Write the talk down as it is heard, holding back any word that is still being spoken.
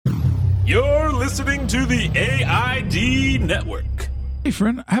You're listening to the AID Network. Hey,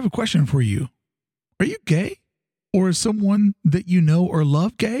 friend, I have a question for you. Are you gay? Or is someone that you know or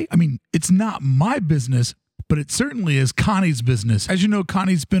love gay? I mean, it's not my business, but it certainly is Connie's business. As you know,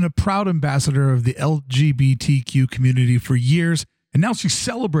 Connie's been a proud ambassador of the LGBTQ community for years, and now she's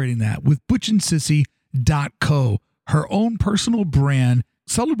celebrating that with butchandsissy.co, her own personal brand,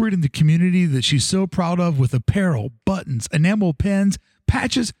 celebrating the community that she's so proud of with apparel, buttons, enamel pens,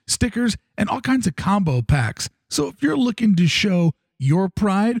 patches, stickers, and all kinds of combo packs. So if you're looking to show your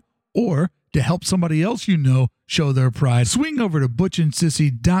pride or to help somebody else you know show their pride, swing over to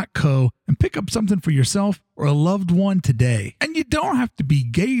butchandsissy.co and pick up something for yourself or a loved one today. And you don't have to be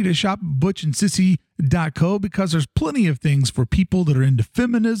gay to shop at butchandsissy.co because there's plenty of things for people that are into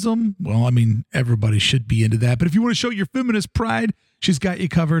feminism. Well, I mean, everybody should be into that. But if you want to show your feminist pride, she's got you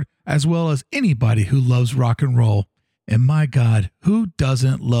covered, as well as anybody who loves rock and roll. And my God, who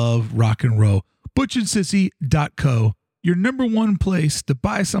doesn't love rock and roll? butchandsissy.co, your number one place to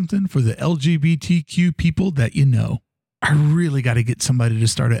buy something for the LGBTQ people that you know. I really got to get somebody to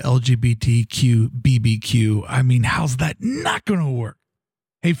start a LGBTQ BBQ. I mean, how's that not going to work?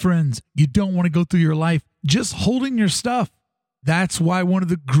 Hey, friends, you don't want to go through your life just holding your stuff. That's why one of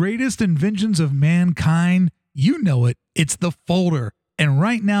the greatest inventions of mankind, you know it, it's the folder. And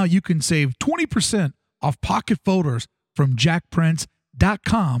right now you can save 20% off pocket folders from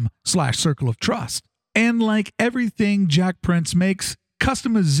jackprince.com/circle of trust. And like everything Jack Prince makes,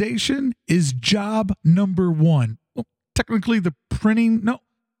 customization is job number one. Well, technically the printing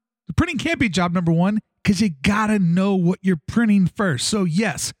can't be job number one because you gotta know what you're printing first. So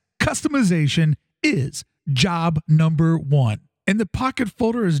yes, customization is job number one. And the pocket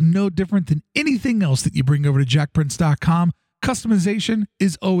folder is no different than anything else that you bring over to jackprince.com. Customization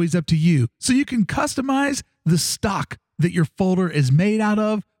is always up to you. So you can customize the stock that your folder is made out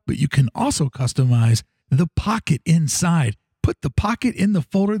of, but you can also customize the pocket inside. Put the pocket in the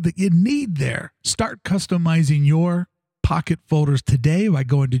folder that you need there. Start customizing your pocket folders today by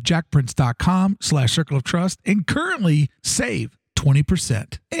going to jackprince.com/circle of trust and currently save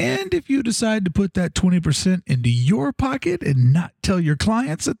 20%. And if you decide to put that 20% into your pocket and not tell your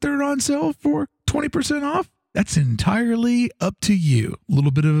clients that they're on sale for 20% off, that's entirely up to you. A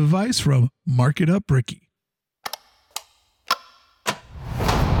little bit of advice from Mark It Up Ricky.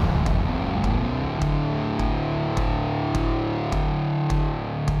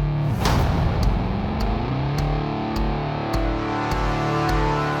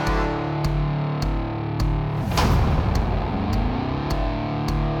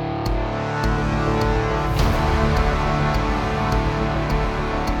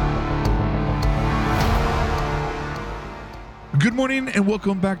 Good morning and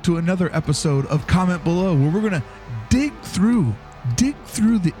welcome back to another episode of Comment Below, where we're going to dig through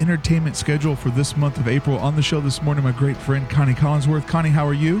the entertainment schedule for this month of April. On the show this morning, my great friend Connie Collinsworth. Connie, how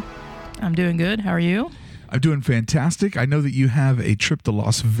are you? I'm doing good. How are you? I'm doing fantastic. I know that you have a trip to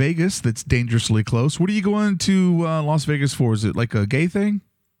Las Vegas that's dangerously close. What are you going to Las Vegas for? Is it like a gay thing?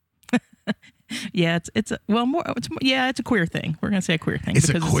 Yeah, it's a queer thing. We're gonna say a queer thing. It's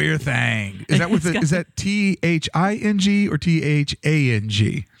a queer thing. Is that with is that THING or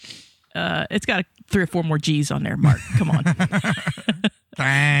THANG? It's got 3 or 4 more G's on there, Mark. Come on.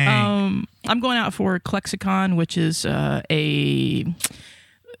 Dang. I'm going out for Klexicon, which is a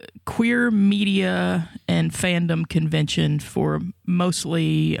queer media and fandom convention for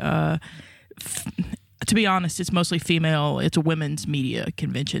mostly. To be honest, it's mostly female. It's a women's media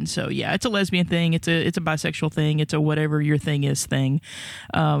convention. So yeah, it's a lesbian thing. It's a bisexual thing. It's a whatever your thing is thing.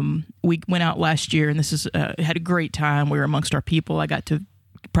 We went out last year, and this is had a great time. We were amongst our people. I got to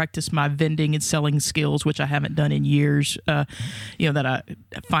practice my vending and selling skills, which I haven't done in years, that I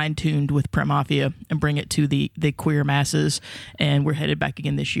fine-tuned with Premafia and bring it to the queer masses. And we're headed back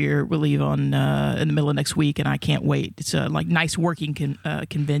again this year. We'll leave on in the middle of next week, and I can't wait. It's a nice working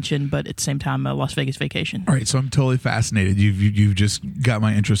convention, but at the same time, a Las Vegas vacation. All right, so I'm totally fascinated. You've just got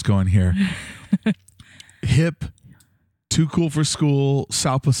my interest going here. Hip, too cool for school,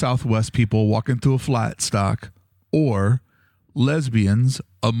 South by Southwest people walking through a flat stock, or lesbians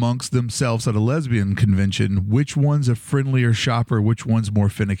amongst themselves at a lesbian convention. Which one's a friendlier shopper? Which one's more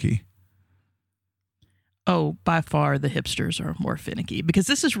finicky? Oh, by far the hipsters are more finicky, because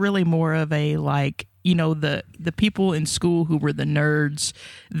this is really more of a the people in school who were the nerds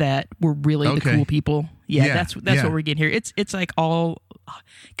that were really the cool people. Yeah, that's what we're getting here. It's like all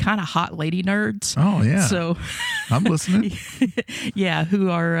kind of hot lady nerds. Oh yeah. So I'm listening. Yeah, who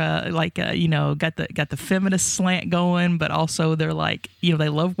are got the feminist slant going, but also they're like, they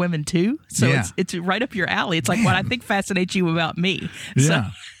love women too. So it's right up your alley. It's like what I think fascinates you about me. Yeah.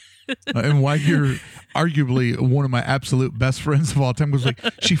 And why you're arguably one of my absolute best friends of all time was like,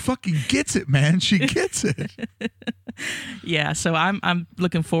 she fucking gets it, man. She gets it. Yeah, so I'm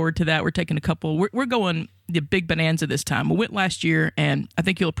looking forward to that. We're taking a couple. We're going the big bonanza this time. We went last year, and I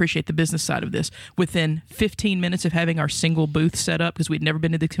think you'll appreciate the business side of this. Within 15 minutes of having our single booth set up, because we'd never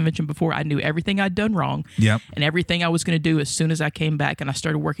been to the convention before, I knew everything I'd done wrong. Yep. And everything I was going to do as soon as I came back, and I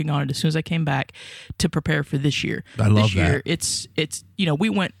started working on it as soon as I came back to prepare for this year. I love this year, that. It's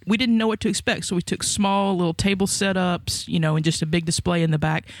we didn't know what to expect, so we took small little table setups, and just a big display in the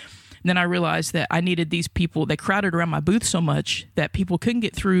back. And then I realized that I needed these people. They crowded around my booth so much that people couldn't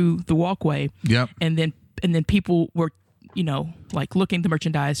get through the walkway. Yep. And then people were, like looking at the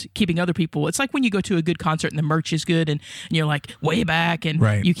merchandise, keeping other people. It's like when you go to a good concert and the merch is good and you're like way back and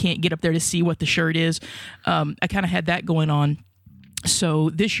Right. you can't get up there to see what the shirt is. I kind of had that going on. So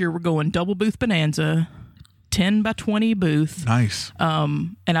this year we're going double booth bonanza, 10 by 20 booth. Nice.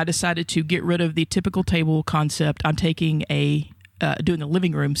 And I decided to get rid of the typical table concept. I'm taking doing a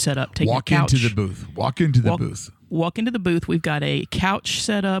living room setup. Taking Walk a couch, into the booth. Walk into the booth. Walk into the booth. We've got a couch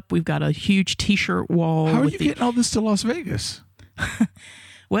set up. We've got a huge T-shirt wall. How are you getting all this to Las Vegas?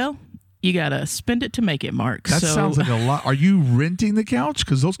 Well, you got to spend it to make it, Mark. That sounds like a lot. Are you renting the couch?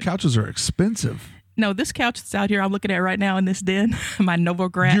 Because those couches are expensive. No, this couch that's out here I'm looking at right now in this den, my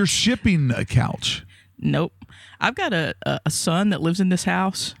Novogratz. You're shipping a couch. Nope. I've got a son that lives in this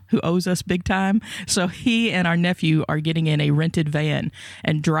house who owes us big time. So he and our nephew are getting in a rented van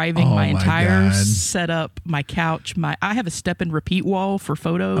and driving my entire God. setup, my couch, I have a step and repeat wall for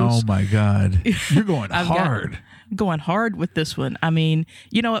photos. Oh my God. You're going hard. Going hard with this one. I mean,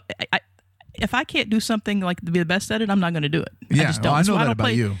 if I can't do something like to be the best at it, I'm not going to do it. Yeah, I just don't. I That's know why I that don't about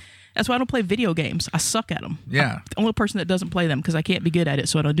play, you. That's why I don't play video games. I suck at them. Yeah. I'm the only person that doesn't play them because I can't be good at it,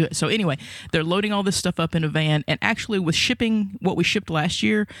 so I don't do it. So anyway, they're loading all this stuff up in a van, and actually with shipping what we shipped last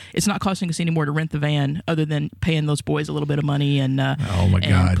year, it's not costing us any more to rent the van other than paying those boys a little bit of money and Oh my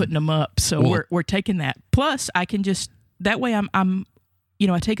God. putting them up. So we're taking that. Plus, I can just that way I'm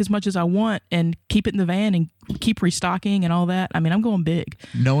I take as much as I want and keep it in the van and keep restocking and all that. I mean, I'm going big.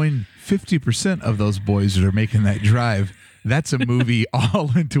 Knowing 50% of those boys that are making that drive, that's a movie all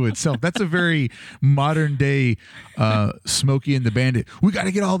into itself. That's a very modern day Smokey and the Bandit. We got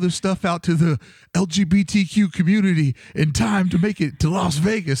to get all this stuff out to the LGBTQ community in time to make it to Las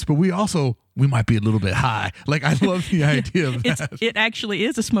Vegas, but we might be a little bit high. Like, I love the idea of that. It actually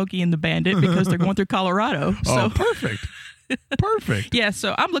is a Smokey and the Bandit because they're going through Colorado. So. Oh, perfect. Perfect. Yeah,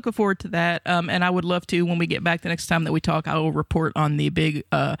 so I'm looking forward to that, and I would love to, when we get back the next time that we talk, I will report on the big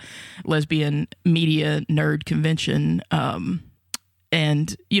lesbian media nerd convention.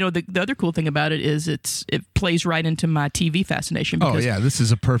 And the other cool thing about it is it plays right into my TV fascination. Because, this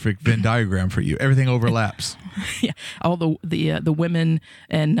is a perfect Venn diagram for you. Everything overlaps. Yeah, all the women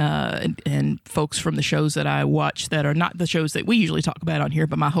and folks from the shows that I watch that are not the shows that we usually talk about on here,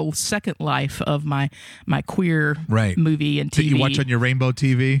 but my whole second life of my queer movie and TV that you watch on your Rainbow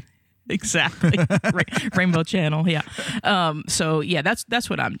TV. Exactly. Rainbow Channel. Yeah. So yeah, that's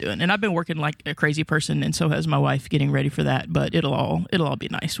what I'm doing. And I've been working like a crazy person, and so has my wife, getting ready for that, but it'll all be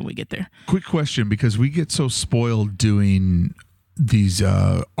nice when we get there. Quick question, because we get so spoiled doing these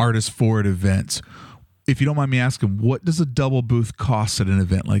artist forward events. If you don't mind me asking, what does a double booth cost at an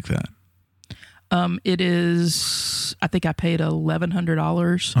event like that? It is, I think I paid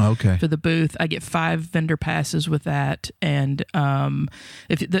 $1,100 for the booth. I get 5 vendor passes with that, and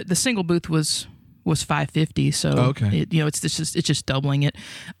if the single booth was $550, so it's just doubling it.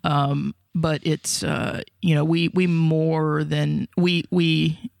 But it's we more than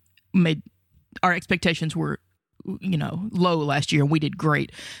we made. Our expectations were low last year, and we did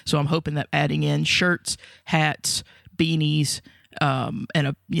great. So I'm hoping that adding in shirts, hats, beanies,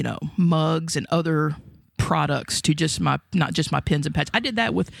 and mugs and other products to not just my pins and pads. I did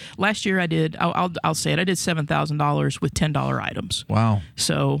that with last year. I'll say it. I did $7,000 with $10 items. Wow.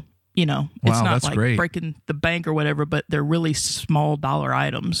 So it's not that's like great. breaking the bank or whatever, but they're really small dollar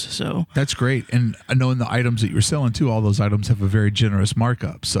items. So that's great. And knowing the items that you're selling too, all those items have a very generous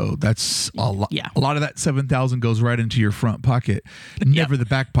markup. So that's a lot. Yeah. A lot of that $7,000 goes right into your front pocket, never the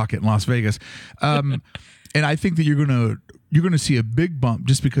back pocket in Las Vegas. And I think that you're going to see a big bump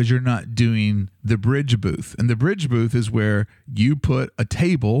just because you're not doing the bridge booth. And the bridge booth is where you put a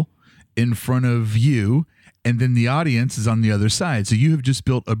table in front of you, and then the audience is on the other side. So you have just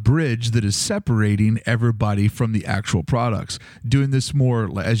built a bridge that is separating everybody from the actual products. Doing this more,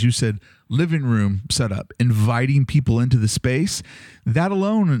 as you said, living room setup, inviting people into the space, that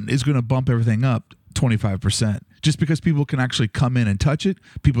alone is going to bump everything up. 25%. Just because people can actually come in and touch it,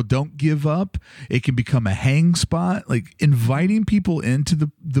 people don't give up. It can become a hang spot. Like inviting people into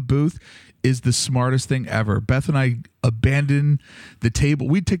the booth is the smartest thing ever. Beth and I abandoned the table.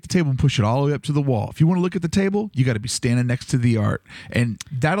 We'd take the table and push it all the way up to the wall. If you want to look at the table, you got to be standing next to the art. And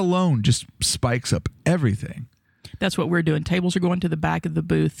that alone just spikes up everything. That's what we're doing. Tables are going to the back of the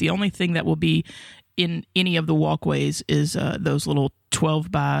booth. The only thing that will be in any of the walkways is those little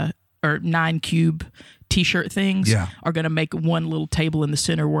 12 by or 9 cube t-shirt things are going to make one little table in the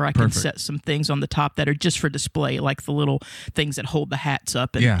center where I can set some things on the top that are just for display, like the little things that hold the hats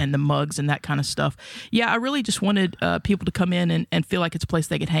up and the mugs and that kind of stuff. Yeah, I really just wanted people to come in and feel like it's a place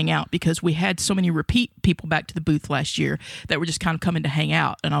they could hang out, because we had so many repeat people back to the booth last year that were just kind of coming to hang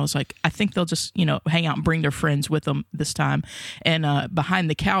out. And I was like, I think they'll just, hang out and bring their friends with them this time. And behind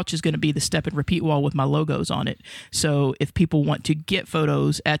the couch is going to be the step and repeat wall with my logos on it. So if people want to get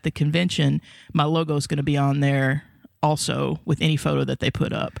photos at the convention, my logo is going to be on there also with any photo that they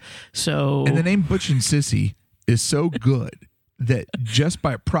put up. So, and the name Butch and Sissy is so good that just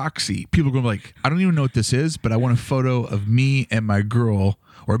by proxy, people are going to be like, I don't even know what this is, but I want a photo of me and my girl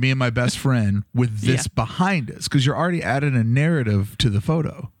or me and my best friend with this behind us, because you're already adding a narrative to the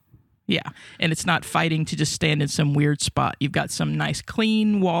photo. Yeah, and it's not fighting to just stand in some weird spot. You've got some nice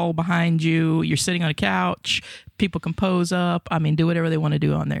clean wall behind you. You're sitting on a couch. People can pose up. I mean, do whatever they want to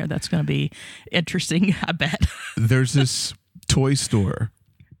do on there. That's going to be interesting, I bet. There's this toy store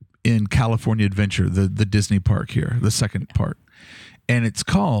in California Adventure, the Disney park here, the second park, and it's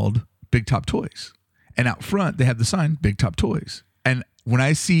called Big Top Toys. And out front, they have the sign, Big Top Toys. And when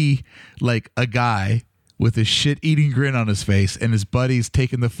I see like a guy with a shit-eating grin on his face and his buddies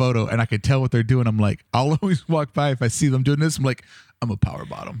taking the photo, and I can tell what they're doing, I'm like, I'll always walk by if I see them doing this. I'm like, I'm a power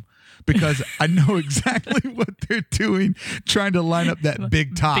bottom, because I know exactly what they're doing, trying to line up that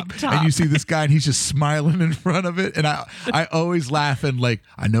big top. And you see this guy and he's just smiling in front of it. And I always laugh and like,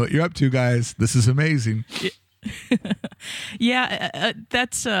 I know what you're up to, guys. This is amazing. Yeah,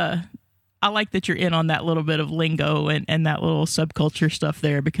 that's... I like that you're in on that little bit of lingo and that little subculture stuff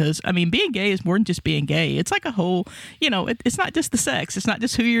there, because, I mean, being gay is more than just being gay. It's like a whole, it's not just the sex. It's not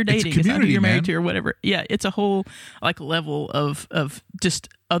just who you're dating. It's not who you're married to or whatever. Yeah, it's a whole like level of just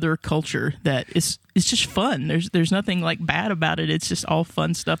other culture that it's just fun. There's nothing like bad about it. It's just all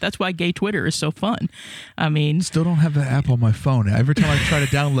fun stuff. That's why gay Twitter is so fun. I mean, still don't have the app on my phone. Every time I try to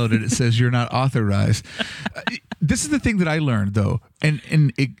download it, it says you're not authorized. This is the thing that I learned though, and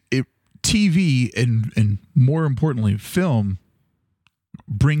it TV and more importantly, film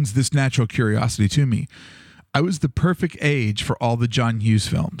brings this natural curiosity to me. I was the perfect age for all the John Hughes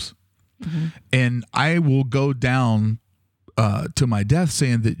films. Mm-hmm. And I will go down to my death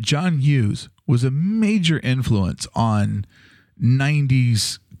saying that John Hughes was a major influence on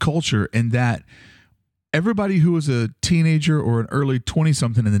 90s culture, and that everybody who was a teenager or an early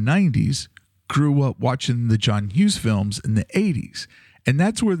 20-something in the 90s grew up watching the John Hughes films in the 80s. And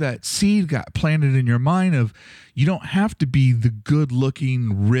that's where that seed got planted in your mind of, you don't have to be the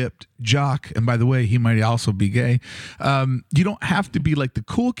good-looking, ripped jock. And by the way, he might also be gay. You don't have to be like the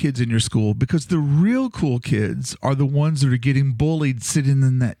cool kids in your school, because the real cool kids are the ones that are getting bullied sitting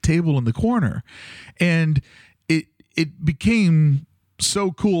in that table in the corner. And it became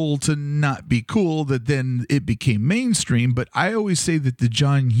so cool to not be cool that then it became mainstream. But I always say that the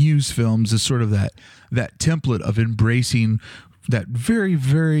John Hughes films is sort of that template of embracing that very,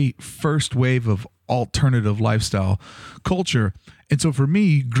 very first wave of alternative lifestyle culture. And so for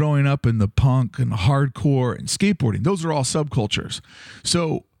me, growing up in the punk and hardcore and skateboarding, those are all subcultures.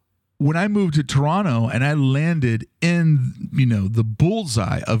 So when I moved to Toronto and I landed in, the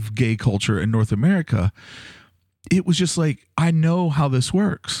bullseye of gay culture in North America, it was just like, I know how this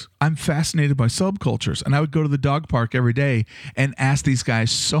works. I'm fascinated by subcultures. And I would go to the dog park every day and ask these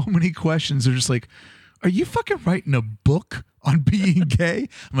guys so many questions. They're just like, are you fucking writing a book on being gay?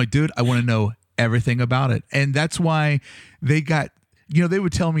 I'm like, dude, I want to know everything about it. And that's why they got, they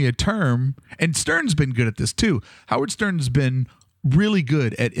would tell me a term, and Stern's been good at this too. Howard Stern's been really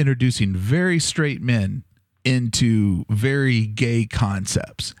good at introducing very straight men into very gay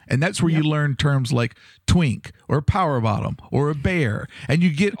concepts. And that's where you learn terms like twink or power bottom or a bear. And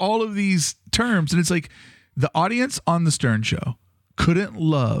you get all of these terms. And it's like the audience on the Stern Show couldn't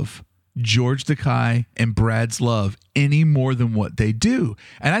love George Takei and Brad's love any more than what they do.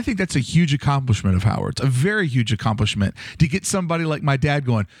 And I think that's a huge accomplishment of Howard's, a very huge accomplishment, to get somebody like my dad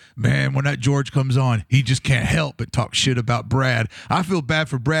going, man, when that George comes on, he just can't help but talk shit about Brad. I feel bad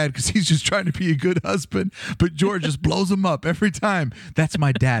for Brad because he's just trying to be a good husband, but George just blows him up every time. That's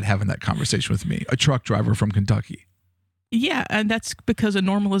my dad having that conversation with me, a truck driver from Kentucky. Yeah, and that's because of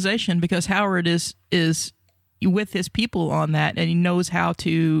normalization, because Howard is with his people on that, and he knows how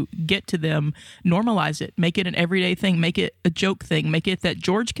to get to them, normalize it, make it an everyday thing, make it a joke thing, make it that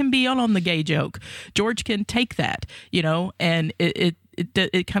George can be on the gay joke. George can take that, and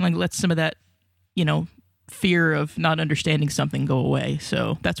it kind of lets some of that, fear of not understanding something go away.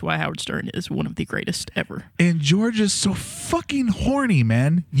 So that's why Howard Stern is one of the greatest ever. And George is so fucking horny,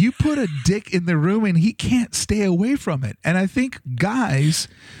 man. You put a dick in the room and he can't stay away from it. And I think guys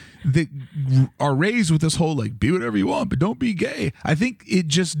that are raised with this whole like, be whatever you want, but don't be gay. I think it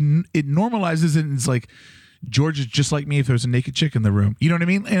normalizes it, and it's like, George is just like me if there's a naked chick in the room. You know what I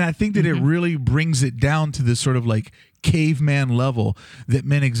mean? And I think that it really brings it down to this sort of like caveman level that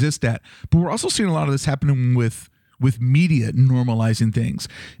men exist at. But we're also seeing a lot of this happening with media normalizing things.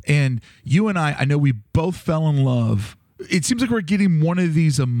 And you and I know we both fell in love. It seems like we're getting one of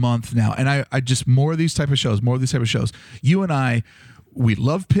these a month now. And I just more of these type of shows. You and I, we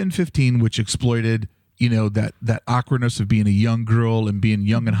love Pen 15, which exploited, that awkwardness of being a young girl and being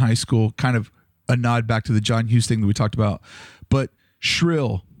young in high school, kind of a nod back to the John Hughes thing that we talked about. But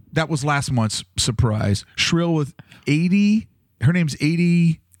Shrill, that was last month's surprise. Shrill with 80, her name's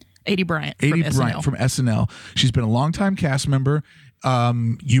 80 Bryant. 80 from Bryant SNL. from SNL. She's been a longtime cast member.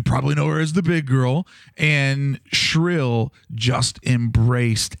 You probably know her as the big girl. And Shrill just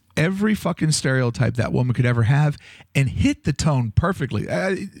embraced every fucking stereotype that woman could ever have and hit the tone perfectly.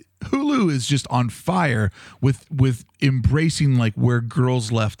 Hulu is just on fire with embracing like where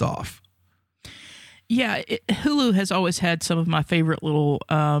girls left off. Yeah, Hulu has always had some of my favorite little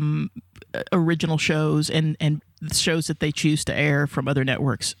original shows and shows that they choose to air from other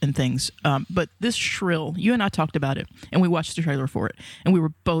networks and things. But this Shrill, you and I talked about it, and we watched the trailer for it, and we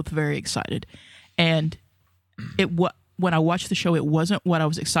were both very excited. And when I watched the show, it wasn't what I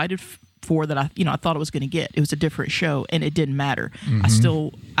was excited for that I thought it was going to get. It was a different show, and it didn't matter.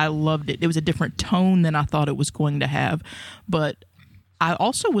 I loved it. It was a different tone than I thought it was going to have. But I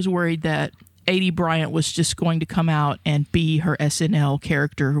also was worried that 80 Bryant was just going to come out and be her SNL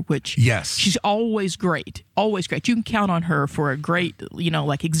character, which yes, she's always great. Always great. You can count on her for a great,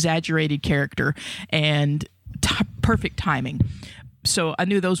 like exaggerated character and perfect timing. So I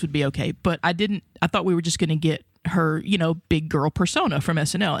knew those would be okay, but I thought we were just going to get her, big girl persona from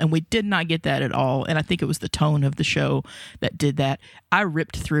SNL, and we did not get that at all. And I think it was the tone of the show that did that. I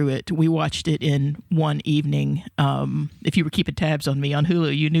ripped through it. We watched it in one evening. If you were keeping tabs on me on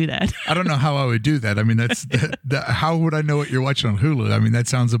Hulu, you knew that. I don't know how I would do that. I mean, that's how would I know what you're watching on Hulu? I mean, that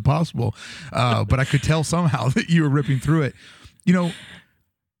sounds impossible. But I could tell somehow that you were ripping through it.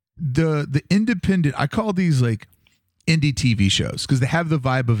 The independent, I call these like indie TV shows because they have the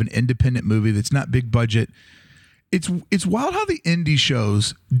vibe of an independent movie that's not big budget. It's wild how the indie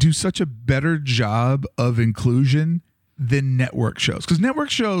shows do such a better job of inclusion than network shows, because network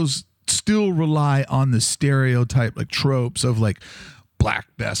shows still rely on the stereotype like tropes of like black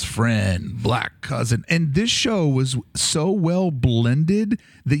best friend, black cousin, and this show was so well blended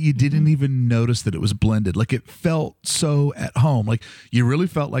that you didn't even notice that it was blended. Like it felt so at home, like you really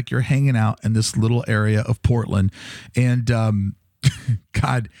felt like you're hanging out in this little area of Portland. And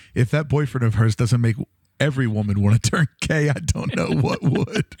God, if that boyfriend of hers doesn't make every woman want to turn gay, I don't know what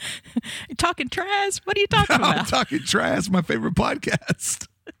would. You're talking trash? What are you talking about? I'm talking trash, my favorite podcast.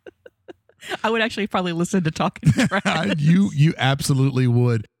 I would actually probably listen to Talking Trash. You absolutely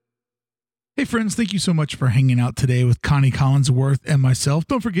would. Hey friends, thank you so much for hanging out today with Connie Collinsworth and myself.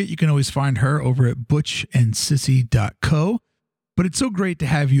 Don't forget you can always find her over at butchandsissy.co. But it's so great to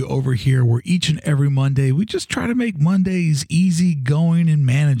have you over here where each and every Monday, we just try to make Mondays easy going and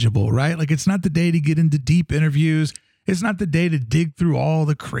manageable, right? Like it's not the day to get into deep interviews. It's not the day to dig through all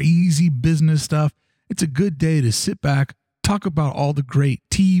the crazy business stuff. It's a good day to sit back, talk about all the great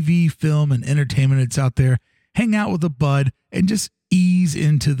TV, film, and entertainment that's out there, hang out with a bud, and just ease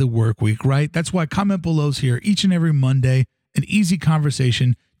into the work week, right? That's why Comment Below's here each and every Monday, an easy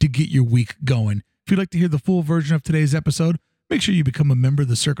conversation to get your week going. If you'd like to hear the full version of today's episode, make sure you become a member of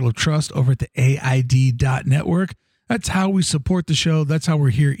the Circle of Trust over at the AID.network. That's how we support the show. That's how we're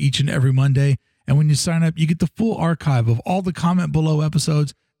here each and every Monday. And when you sign up, you get the full archive of all the Comment Below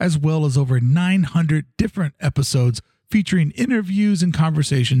episodes, as well as over 900 different episodes featuring interviews and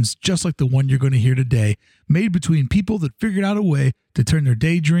conversations just like the one you're going to hear today, made between people that figured out a way to turn their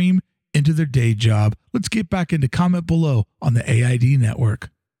daydream into their day job. Let's get back into Comment Below on the AID network.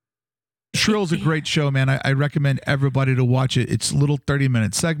 Shrill's a great show, man. I recommend everybody to watch it. It's little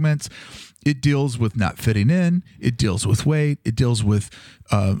 30-minute segments. It deals with not fitting in. It deals with weight. It deals with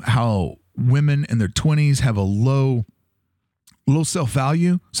how women in their 20s have a low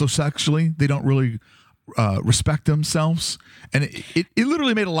self-value. So sexually, they don't really respect themselves. And it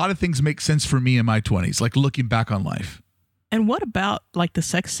literally made a lot of things make sense for me in my 20s, like looking back on life. And what about like the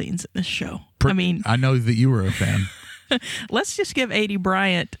sex scenes in this show? I mean, I know that you were a fan. let's just give A.D.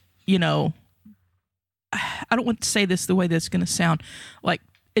 Bryant, you know, I don't want to say this the way that's going to sound. Like,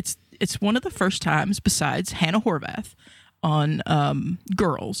 it's one of the first times, besides Hannah Horvath on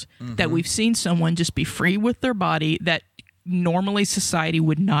Girls, that we've seen someone just be free with their body that normally society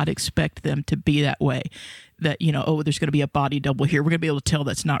would not expect them to be that way. That, you know, oh, there's going to be a body double here. We're going to be able to tell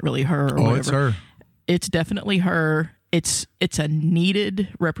that's not really her or whatever. It's her. It's definitely her. It's a needed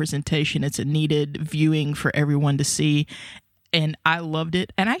representation. It's a needed viewing for everyone to see. And I loved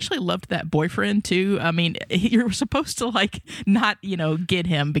it. And I actually loved that boyfriend too. I mean, you're supposed to like not, you know, get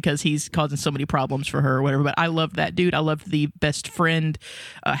him because he's causing so many problems for her or whatever. But I loved that dude. I loved the best friend,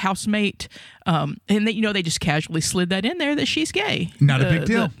 housemate. And they, you know, they just casually slid that in there that she's gay. Not a big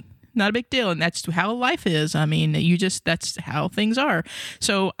deal. Not a big deal, and that's how life is. I mean, that's how things are.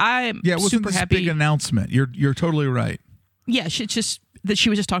 So I'm it wasn't super this happy. big announcement. You're totally right. Yeah, it's just that she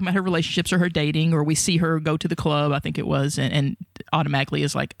was just talking about her relationships or her dating, or we see her go to the club, I think it was, and automatically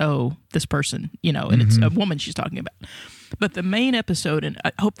is like, oh, this person, you know, and it's a woman she's talking about. But the main episode, and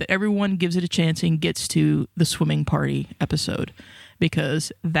I hope that everyone gives it a chance and gets to the swimming party episode,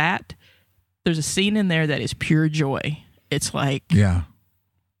 because there's a scene in there that is pure joy. It's like,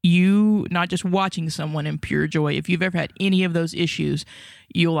 you not just watching someone in pure joy. If you've ever had any of those issues,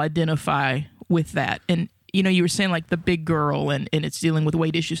 you'll identify with that. And, you know, you were saying like the big girl and it's dealing with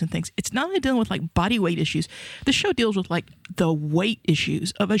weight issues and things. It's not only dealing with like body weight issues. The show deals with like the weight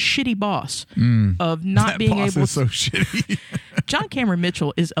issues of a shitty boss, of not that being boss able is so shitty. John Cameron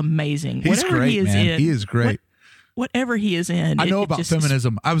Mitchell is amazing. He's Whatever great, he is man. in, He is great. Whatever he is in. I know about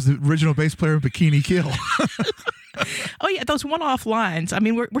feminism. I was the original bass player in Bikini Kill. Oh yeah, those one-off lines. I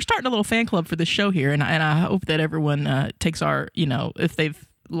mean, we're starting a little fan club for the show here, and I hope that everyone takes our, you know, if they've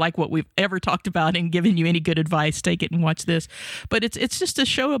like what we've ever talked about and given you any good advice, take it and watch this. But it's just a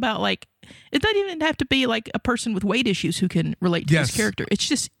show about like, it doesn't even have to be like a person with weight issues who can relate to this character. It's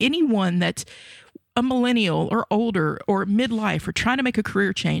just anyone that's a millennial or older or midlife or trying to make a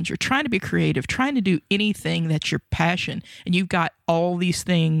career change or trying to be creative, trying to do anything that's your passion, and you've got all these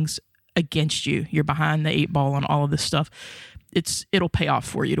things against you. You're behind the 8 ball on all of this stuff. It'll pay off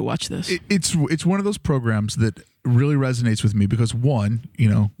for you to watch this. It's one of those programs that really resonates with me because, one, you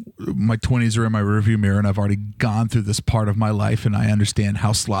know, my 20s are in my rearview mirror and I've already gone through this part of my life and I understand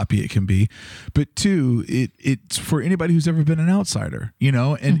how sloppy it can be. But two, it's for anybody who's ever been an outsider, you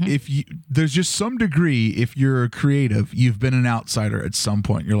know, and if you, there's just some degree, if you're a creative, you've been an outsider at some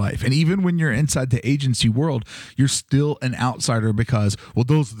point in your life. And even when you're inside the agency world, you're still an outsider because, well,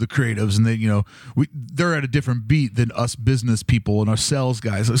 those are the creatives and they, you know, they're at a different beat than us business people and our sales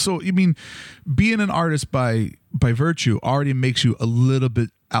guys. So, I mean, being an artist by virtue already makes you a little bit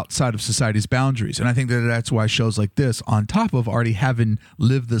outside of society's boundaries. And I think that that's why shows like this, on top of already having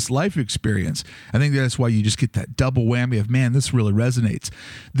lived this life experience, I think that's why you just get that double whammy of, man, this really resonates.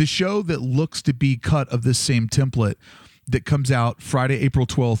 The show that looks to be cut of this same template that comes out Friday, April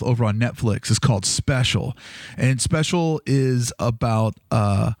 12th over on Netflix is called Special. And Special is about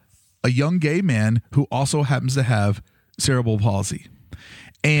a young gay man who also happens to have cerebral palsy.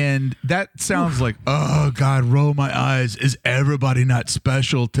 And that sounds like, oh, God, roll my eyes. Is everybody not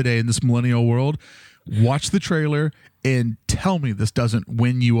special today in this millennial world? Watch the trailer and tell me this doesn't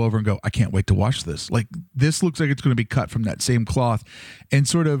win you over and go, I can't wait to watch this. Like, this looks like it's going to be cut from that same cloth. And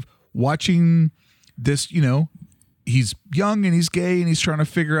sort of watching this, you know, he's young and he's gay and he's trying to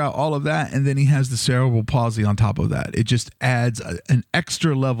figure out all of that. And then he has the cerebral palsy on top of that. It just adds an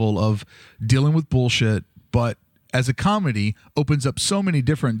extra level of dealing with bullshit, but as a comedy, opens up so many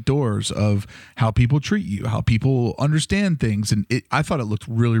different doors of how people treat you, how people understand things. And I thought it looked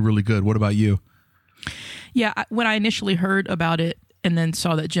really, really good. What about you? Yeah, when I initially heard about it and then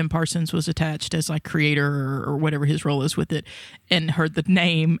saw that Jim Parsons was attached as like creator or whatever his role is with it, and heard the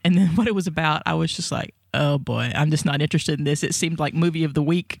name and then what it was about, I was just like, oh boy, I'm just not interested in this. It seemed like movie of the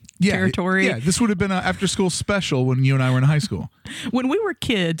week territory. Yeah, this would have been an after-school special when you and I were in high school. When we were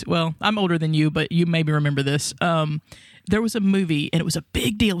kids, well, I'm older than you, but you maybe remember this. There was a movie, and it was a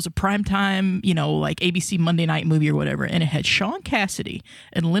big deal. It was a primetime, you know, like ABC Monday night movie or whatever, and it had Sean Cassidy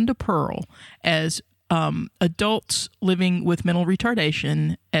and Linda Pearl as adults living with mental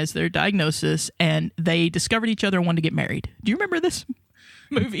retardation as their diagnosis, and they discovered each other and wanted to get married. Do you remember this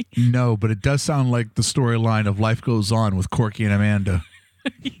movie? No, but it does sound like the storyline of Life Goes On with Corky and Amanda.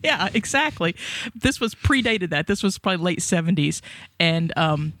 Yeah, exactly. This was predated that. This was probably late 70s. And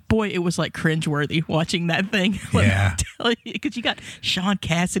boy, it was like cringeworthy watching that thing. Yeah. Because you got Sean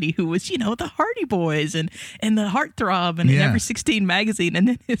Cassidy, who was, the Hardy Boys and the Heartthrob and Yeah. Every 16 magazine. And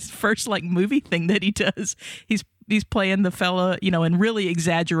then his first like movie thing that he does, he's playing the fella, and really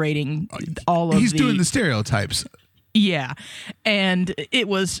exaggerating all of He's doing the stereotypes. Yeah. And it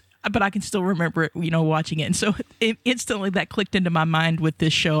was, but I can still remember it, watching it. And so instantly that clicked into my mind with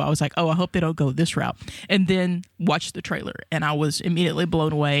this show. I was like, oh, I hope they don't go this route. And then watched the trailer and I was immediately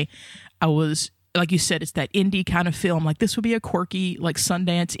blown away. I was, like you said, it's that indie kind of film. Like this would be a quirky, like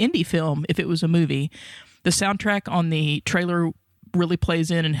Sundance indie film if it was a movie. The soundtrack on the trailer really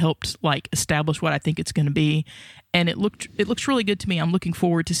plays in and helped like establish what I think it's going to be. And it looks really good to me. I'm looking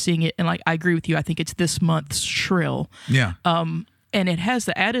forward to seeing it. And like, I agree with you. I think it's this month's Shrill. Yeah. And it has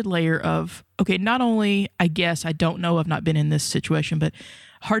the added layer of, okay, not only, I guess, I don't know, I've not been in this situation, but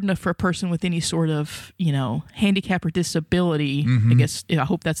hard enough for a person with any sort of, handicap or disability, I guess, I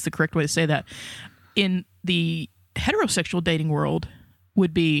hope that's the correct way to say that, in the heterosexual dating world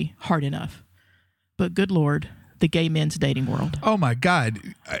would be hard enough. But good Lord, the gay men's dating world. Oh my God.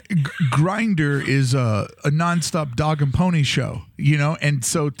 Grindr is a nonstop dog and pony show, and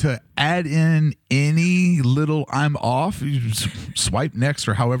so to add in any little I'm off, you just swipe next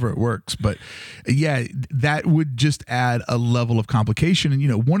or however it works. But yeah, that would just add a level of complication.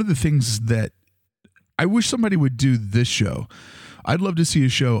 And, one of the things that I wish somebody would do this show, I'd love to see a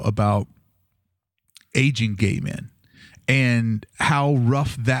show about aging gay men. And how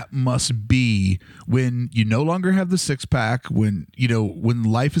rough that must be when you no longer have the six pack, when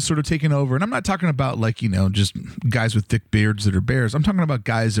life is sort of taken over. And I'm not talking about like, just guys with thick beards that are bears. I'm talking about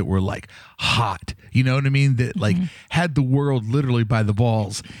guys that were like hot, you know what I mean? That like had the world literally by the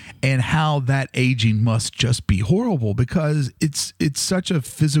balls, and how that aging must just be horrible because it's such a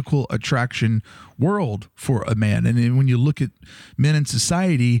physical attraction world for a man. And then when you look at men in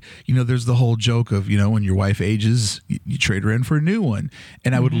society, there's the whole joke of, when your wife ages, you trade her in for a new one.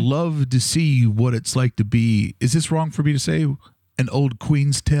 And I would love to see what it's like to be, is this wrong for me to say, an old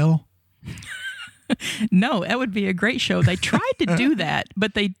Queen's Tale? No, that would be a great show. They tried to do that,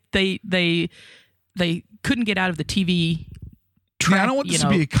 but they couldn't get out of the TV track. Yeah, I don't want this to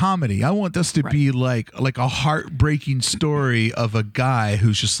be a comedy. I want this to be like a heartbreaking story of a guy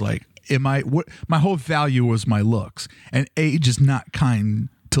who's just like, my whole value was my looks, and age is not kind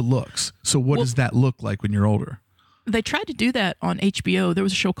to looks. So what does that look like when you're older? They tried to do that on HBO. There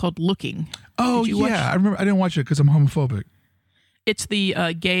was a show called Looking. Oh yeah, I remember. I didn't watch it because I'm homophobic. It's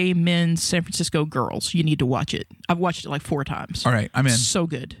the gay men's San Francisco girls. You need to watch it. I've watched it like 4 times. All right, I'm in. So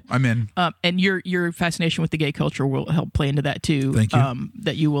good. I'm in. And your fascination with the gay culture will help play into that too. Thank you.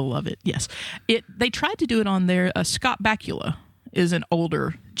 That you will love it. Yes. They tried to do it on there. Scott Bakula is an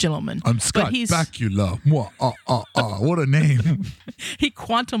older gentleman. I'm Scott Bakula. What a name. He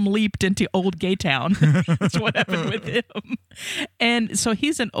quantum leaped into old gay town. That's what happened with him. And so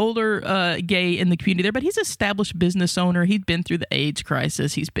he's an older gay in the community there, but he's an established business owner. He's been through the AIDS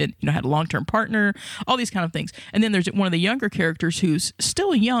crisis. He's been, had a long-term partner, all these kind of things. And then there's one of the younger characters who's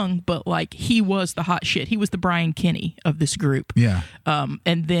still young, but like he was the hot shit. He was the Brian Kinney of this group. Yeah.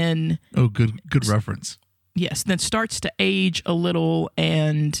 And then... Oh, good reference. Yes, then starts to age a little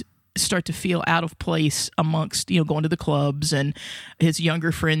and start to feel out of place amongst, going to the clubs and his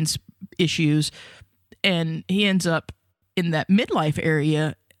younger friends' issues. And he ends up in that midlife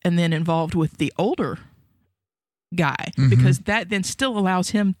area and then involved with the older guy, because that then still allows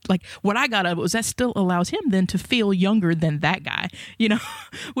him, like what I got out of it was that still allows him then to feel younger than that guy,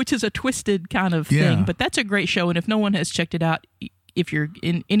 which is a twisted kind of thing. But that's a great show. And if no one has checked it out, if you're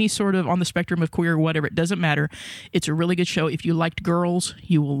in any sort of on the spectrum of queer or whatever, it doesn't matter. It's a really good show. If you liked girls,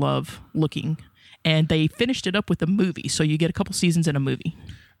 you will love Looking. And they finished it up with a movie, so you get a couple seasons in a movie.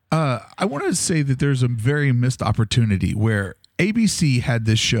 I want to say that there's a very missed opportunity where ABC had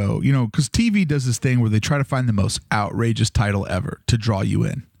this show, because TV does this thing where they try to find the most outrageous title ever to draw you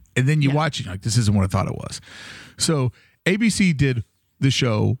in. And then you watch it, you're like, this isn't what I thought it was. So ABC did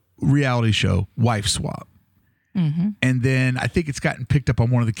the reality show, Wife Swap. And then I think it's gotten picked up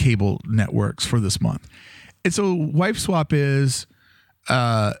on one of the cable networks for this month. And so Wife Swap is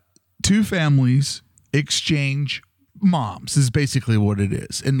 2 families exchange moms is basically what it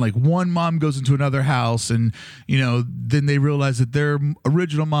is. And like one mom goes into another house and, then they realize that their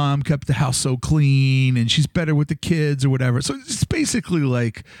original mom kept the house so clean and she's better with the kids or whatever. So it's basically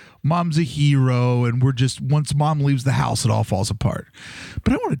like mom's a hero and once mom leaves the house, it all falls apart.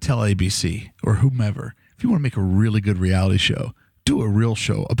 But I want to tell ABC or whomever, if you want to make a really good reality show, do a real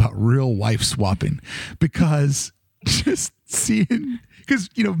show about real wife swapping, because just seeing, because,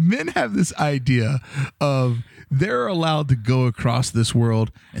 men have this idea of they're allowed to go across this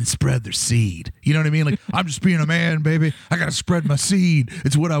world and spread their seed. You know what I mean? Like, I'm just being a man, baby. I got to spread my seed.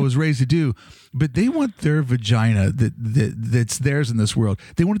 It's what I was raised to do. But they want their vagina that's theirs in this world.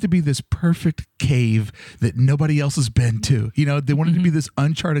 They want it to be this perfect cave that nobody else has been to. They want it to be this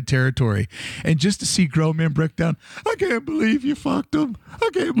uncharted territory. And just to see grown men break down, I can't believe you fucked him. I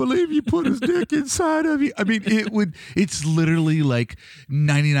can't believe you put his dick inside of you. I mean, it's literally like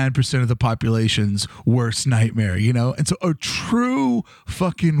 99% of the population's worst nightmare, And so a true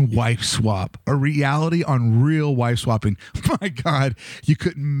fucking wife swap, a reality on real wife swapping. My God, you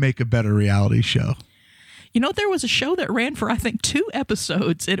couldn't make a better reality show. There was a show that ran for, I think, 2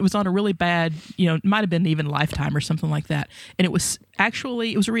 episodes. It was on a really bad, it might have been even Lifetime or something like that. And it was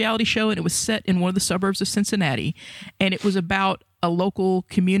a reality show, and it was set in one of the suburbs of Cincinnati. And it was about a local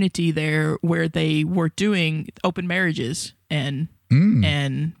community there where they were doing open marriages and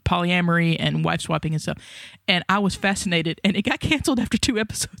polyamory and wife swapping and stuff. And I was fascinated, and it got canceled after 2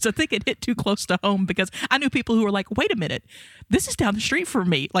 episodes. I think it hit too close to home because I knew people who were like, wait a minute, this is down the street from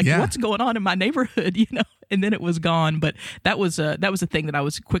me. Like, what's going on in my neighborhood, And then it was gone. But that was a thing that I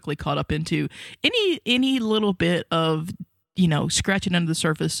was quickly caught up into. Any little bit of, scratching under the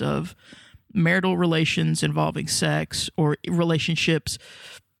surface of marital relations involving sex or relationships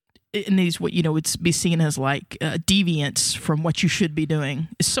in these, what would be seen as like deviance from what you should be doing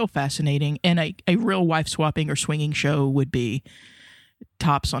is so fascinating. And a real wife swapping or swinging show would be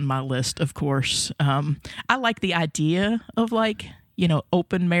tops on my list, of course. I like the idea of like,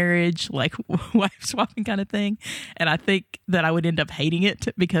 open marriage, like wife swapping kind of thing. And I think that I would end up hating it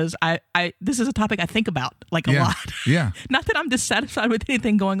because this is a topic I think about like a lot. Yeah. Not that I'm dissatisfied with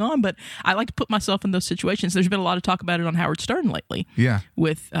anything going on, but I like to put myself in those situations. There's been a lot of talk about it on Howard Stern lately. Yeah.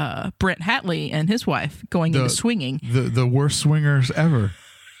 With Brent Hatley and his wife going into swinging. The worst swingers ever.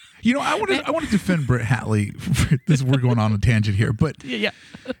 I want to defend Brent Hatley. We're going on a tangent here, but yeah.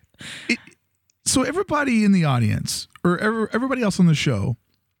 So everybody in the audience or everybody else on the show,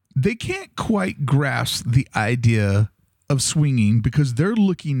 they can't quite grasp the idea of swinging because they're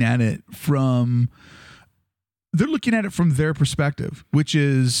looking at it from their perspective, which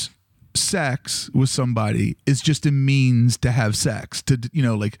is sex with somebody is just a means to have sex, to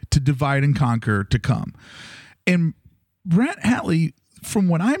divide and conquer, to come. And Brent Hatley, from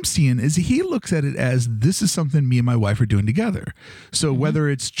what I'm seeing, is he looks at it as this is something me and my wife are doing together. So whether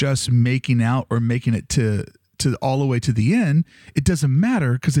it's just making out or making it to all the way to the end, it doesn't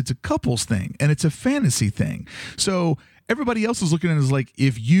matter because it's a couples thing and it's a fantasy thing. So everybody else is looking at it as like,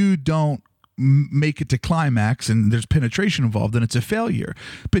 if you don't make it to climax and there's penetration involved, then it's a failure.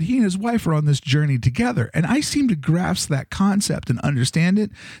 But he and his wife are on this journey together. And I seem to grasp that concept and understand it,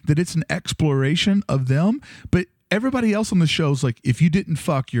 that it's an exploration of them. But everybody else on the show is like, if you didn't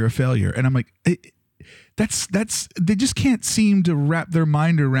fuck, you're a failure. And I'm like, that's they just can't seem to wrap their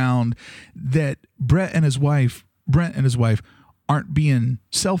mind around that Brent and his wife aren't being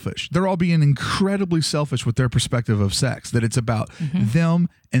selfish. They're all being incredibly selfish with their perspective of sex, that it's about them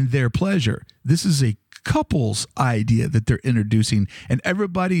and their pleasure. This is a couple's idea that they're introducing, and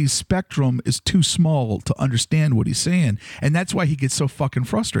everybody's spectrum is too small to understand what he's saying. And that's why he gets so fucking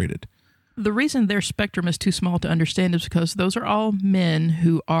frustrated. The reason their spectrum is too small to understand is because those are all men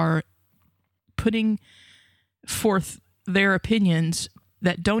who are putting forth their opinions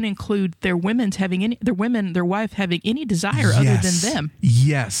that don't include their wife having any desire other than them.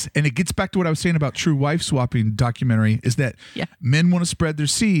 Yes. And it gets back to what I was saying about true wife swapping documentary is that men want to spread their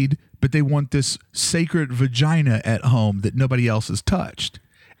seed, but they want this sacred vagina at home that nobody else has touched.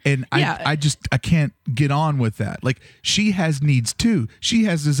 And I can't get on with that. Like, she has needs too. She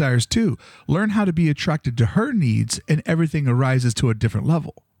has desires too. Learn how to be attracted to her needs and everything arises to a different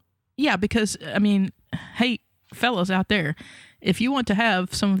level. Yeah, because, I mean, hey, fellas out there, if you want to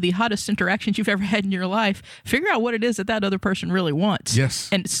have some of the hottest interactions you've ever had in your life, figure out what it is that other person really wants. Yes.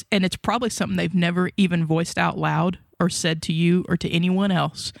 And it's probably something they've never even voiced out loud or said to you or to anyone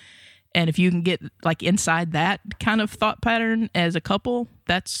else. And if you can get like inside that kind of thought pattern as a couple,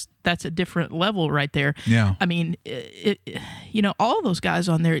 that's a different level right there. Yeah. I mean, all of those guys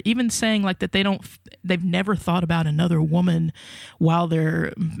on there, even saying like that they've never thought about another woman while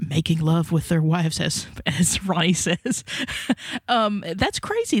they're making love with their wives, as Ronnie says. That's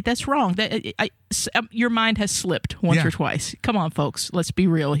crazy. That's wrong. Your mind has slipped once or twice. Come on, folks. Let's be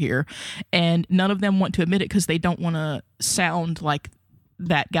real here. And none of them want to admit it because they don't want to sound like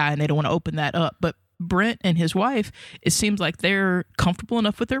that guy and they don't want to open that up. But Brent and his wife, it seems like they're comfortable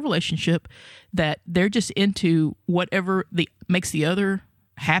enough with their relationship that they're just into whatever makes the other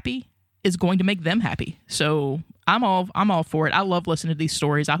happy is going to make them happy. So I'm all for it. I love listening to these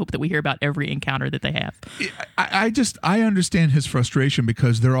stories. I hope that we hear about every encounter that they have. I understand his frustration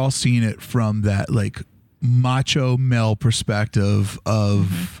because they're all seeing it from that like macho male perspective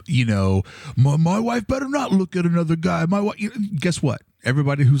of, you know, my wife better not look at another guy. My wife, guess what?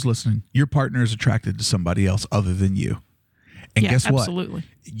 Everybody who's listening, your partner is attracted to somebody else other than you. And guess what? Absolutely.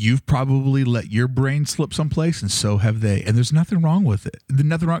 You've probably let your brain slip someplace, and so have they. And there's nothing wrong with it. There's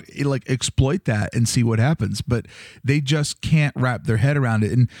nothing wrong. Like, exploit that and see what happens. But they just can't wrap their head around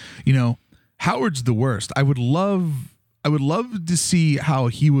it. And, you know, Howard's the worst. I would love to see how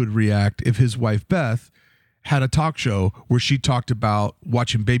he would react if his wife Beth had a talk show where she talked about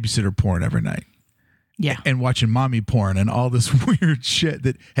watching babysitter porn every night. Yeah. And watching mommy porn and all this weird shit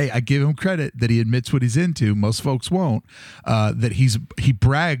that, hey, I give him credit that he admits what he's into. Most folks won't. That he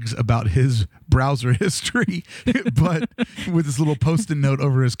brags about his browser history, but with this little Post-it note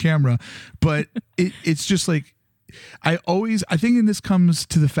over his camera. But it's just like, I think in this comes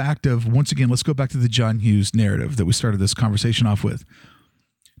to the fact of, once again, let's go back to the John Hughes narrative that we started this conversation off with.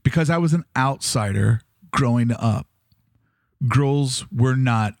 Because I was an outsider growing up, girls were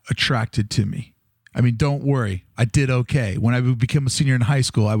not attracted to me. I mean, don't worry. I did okay. When I became a senior in high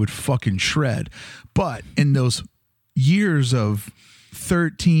school, I would fucking shred. But in those years of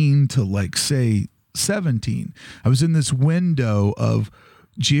 13 to like, say, 17, I was in this window of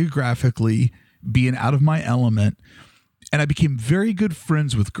geographically being out of my element. And I became very good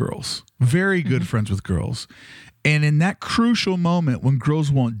friends with girls. Very good friends with girls. And in that crucial moment when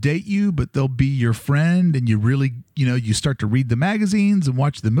girls won't date you, but they'll be your friend, and you really, you know, you start to read the magazines and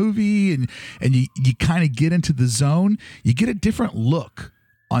watch the movie, and you kind of get into the zone, you get a different look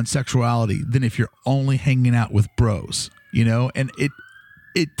on sexuality than if you're only hanging out with bros, you know? And it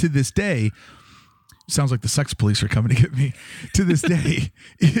to this day, sounds like the sex police are coming to get me. To this day,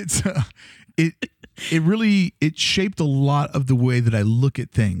 it shaped a lot of the way that I look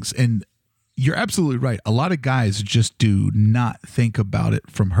at things. And you're absolutely right. A lot of guys just do not think about it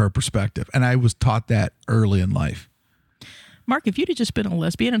from her perspective. And I was taught that early in life. Mark, if you'd have just been a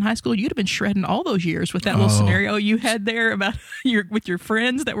lesbian in high school, you'd have been shredding all those years with that little scenario you had there about with your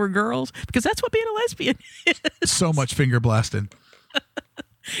friends that were girls, because that's what being a lesbian is. So much finger blasting.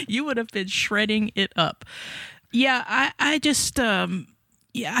 You would have been shredding it up. Yeah, I just...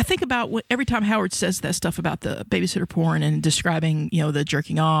 Yeah, I think about every time Howard says that stuff about the babysitter porn and describing, you know, the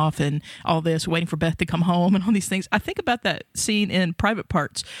jerking off and all this, waiting for Beth to come home and all these things. I think about that scene in Private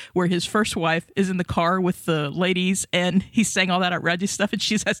Parts where his first wife is in the car with the ladies and he's saying all that outrageous stuff and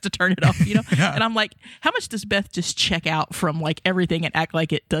she has to turn it off, you know? Yeah. And I'm like, how much does Beth just check out from like everything and act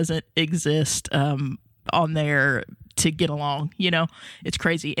like it doesn't exist on there to get along, you know? It's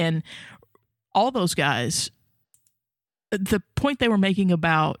crazy. And all those guys... The point they were making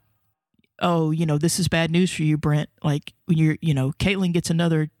about, oh, you know, this is bad news for you, Brent. Like when Caitlin gets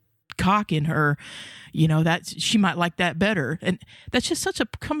another cock in her, you know, that she might like that better. And that's just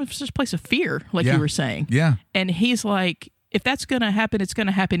coming from such a place of fear, like you were saying. Yeah. And he's like, if that's going to happen, it's going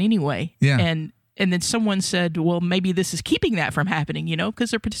to happen anyway. Yeah. And then someone said, well, maybe this is keeping that from happening, you know,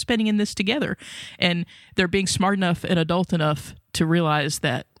 because they're participating in this together. And they're being smart enough and adult enough to realize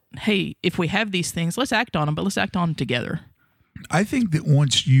that, hey, if we have these things, let's act on them, but let's act on them together. I think that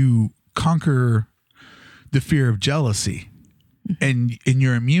once you conquer the fear of jealousy and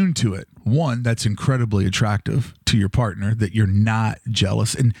you're immune to it, one, that's incredibly attractive to your partner, that you're not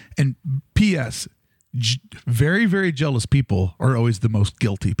jealous. And P.S., very, very jealous people are always the most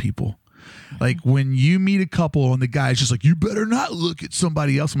guilty people. Like when you meet a couple and the guy's just like, you better not look at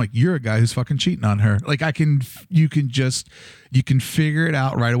somebody else. I'm like, you're a guy who's fucking cheating on her. Like you can figure it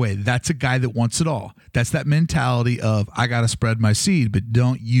out right away. That's a guy that wants it all. That's that mentality of, I got to spread my seed, but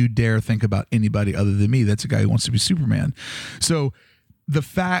don't you dare think about anybody other than me. That's a guy who wants to be Superman. So the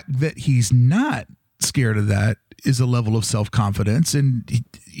fact that he's not scared of that is a level of self-confidence. And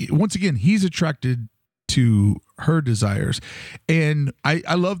once again, he's attracted to her desires. And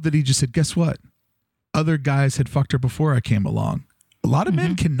I love that he just said, guess what? Other guys had fucked her before I came along. A lot of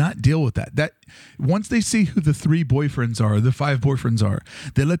men cannot deal with that. That once they see who the 3 boyfriends are, the 5 boyfriends are,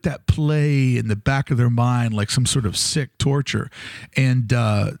 they let that play in the back of their mind like some sort of sick torture. And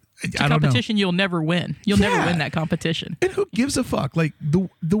it's a competition you'll never win. You'll never win that competition. And who gives a fuck? Like the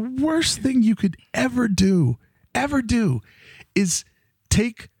worst thing you could ever do is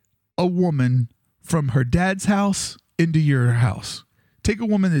take a woman from her dad's house into your house. Take a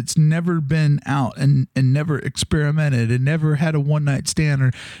woman that's never been out and never experimented and never had a one-night stand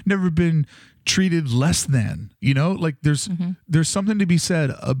or never been treated less than, like there's something to be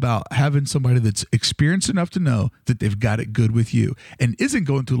said about having somebody that's experienced enough to know that they've got it good with you and isn't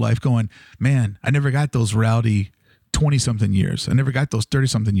going through life going, man, I never got those rowdy 20 something years. I never got those 30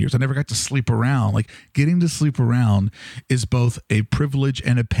 something years. I never got to sleep around. Like getting to sleep around is both a privilege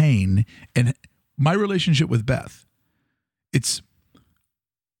and a pain. And my relationship with Beth, it's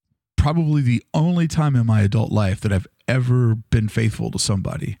probably the only time in my adult life that I've ever been faithful to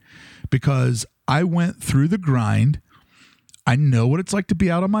somebody, because I went through the grind. I know what it's like to be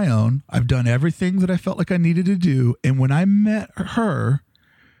out on my own. I've done everything that I felt like I needed to do. And when I met her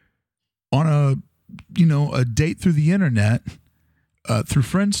on a date through the internet, through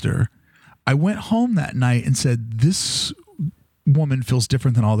Friendster, I went home that night and said, this woman feels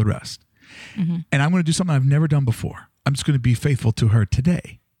different than all the rest. Mm-hmm. And I'm going to do something I've never done before. I'm just going to be faithful to her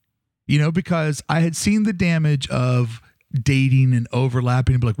today. Because I had seen the damage of dating and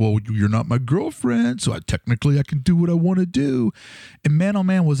overlapping and be like, well, you're not my girlfriend, so I can do what I want to do. And man, oh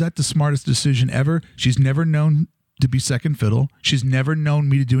man, was that the smartest decision ever. She's never known to be second fiddle. She's never known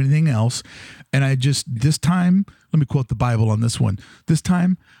me to do anything else. And this time, let me quote the Bible on this one. This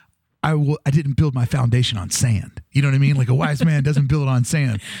time, I didn't build my foundation on sand. You know what I mean? Like a wise man doesn't build on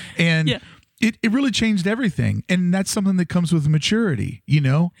sand. And yeah. It really changed everything. And that's something that comes with maturity.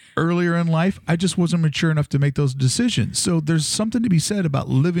 Earlier in life, I just wasn't mature enough to make those decisions. So there's something to be said about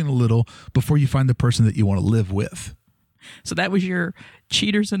living a little before you find the person that you want to live with. So that was your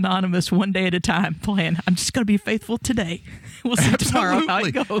Cheaters Anonymous one day at a time plan. I'm just going to be faithful today. We'll see tomorrow how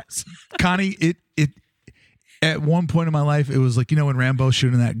it goes. Connie, it at one point in my life, it was like, when Rambo's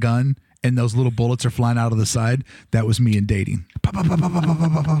shooting that gun and those little bullets are flying out of the side, that was me in dating.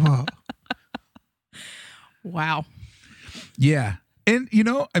 Wow. Yeah. And,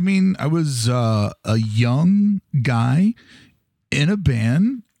 I was a young guy in a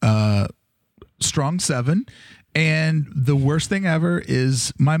band, Strong 7. And the worst thing ever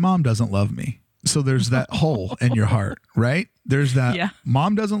is my mom doesn't love me. So there's that hole in your heart, right? There's that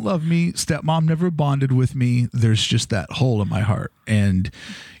mom doesn't love me. Stepmom never bonded with me. There's just that hole in my heart. And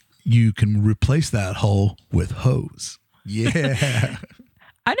you can replace that hole with hoes. Yeah.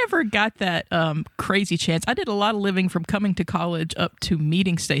 I never got that crazy chance. I did a lot of living from coming to college up to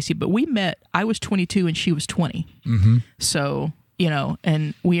meeting Stacy, but we met, I was 22 and she was 20. Mm-hmm. So,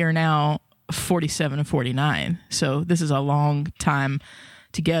 and we are now 47 and 49. So this is a long time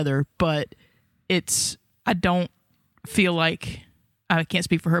together, but I don't feel like, I can't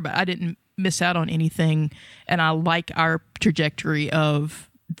speak for her, but I didn't miss out on anything. And I like our trajectory of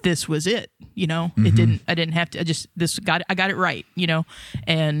this was it, mm-hmm. I didn't have to, I got it right,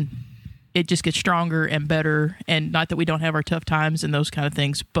 and it just gets stronger and better. And not that we don't have our tough times and those kind of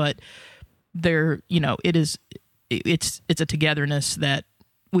things, but it's a togetherness that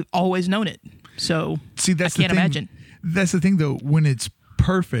we've always known it. So see, I can't imagine. That's the thing though. When it's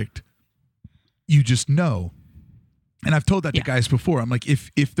perfect, you just know. And I've told that to guys before. I'm like,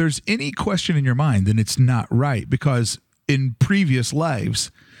 if there's any question in your mind, then it's not right, because in previous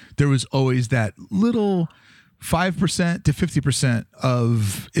lives, there was always that little 5% to 50%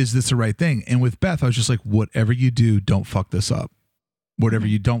 of, is this the right thing? And with Beth, I was just like, whatever you do, don't fuck this up. Whatever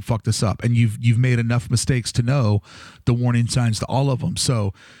you don't fuck this up. And you've made enough mistakes to know the warning signs to all of them.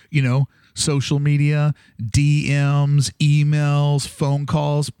 So, social media, DMs, emails, phone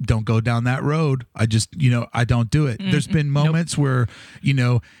calls, don't go down that road. I just, I don't do it. There's been moments where,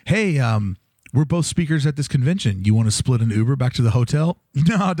 hey, we're both speakers at this convention. You want to split an Uber back to the hotel?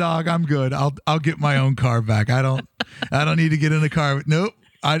 No, dog, I'm good. I'll get my own car back. I don't need to get in a car. Nope.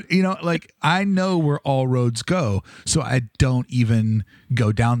 I know where all roads go, so I don't even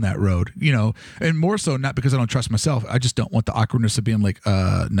go down that road, and more so not because I don't trust myself. I just don't want the awkwardness of being like,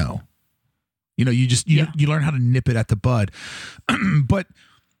 no, you learn how to nip it at the bud. But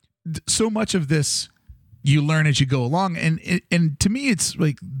so much of this you learn as you go along. And to me, it's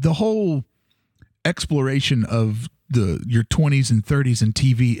like the whole exploration of your 20s and 30s in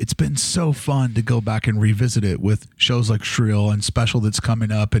TV. It's been so fun to go back and revisit it with shows like Shrill and Special that's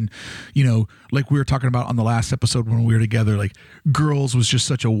coming up. And, like we were talking about on the last episode when we were together, like Girls was just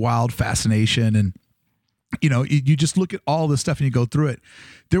such a wild fascination. And, you just look at all this stuff and you go through it.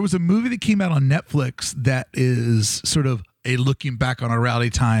 There was a movie that came out on Netflix that is sort of a looking back on our rowdy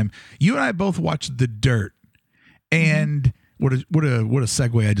time. You and I both watched The Dirt. And what a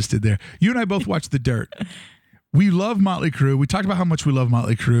segue I just did there. You and I both watched The Dirt. We love Motley Crue. We talked about how much we love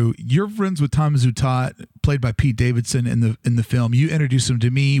Motley Crue. You're friends with Tom Zutaut, played by Pete Davidson in the film. You introduced him to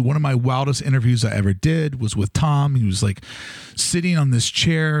me. One of my wildest interviews I ever did was with Tom. He was like sitting on this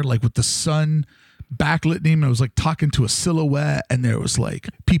chair, like with the sun backlit him and it was like talking to a silhouette, and there was like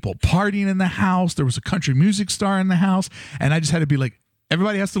people partying in the house. There was a country music star in the house, and I just had to be like,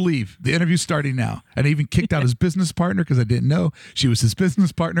 everybody has to leave. The interview's starting now. And I even kicked out his business partner because I didn't know she was his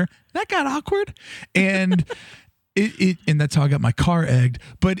business partner. That got awkward. And and that's how I got my car egged.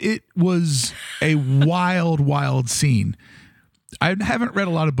 But it was a wild scene. I haven't read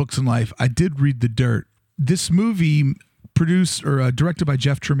a lot of books in life. I did read The Dirt. This movie produced or directed by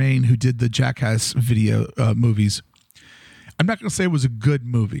Jeff Tremaine, who did the Jackass video movies. I'm not going to say it was a good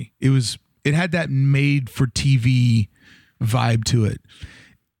movie. It had that made for TV vibe to it.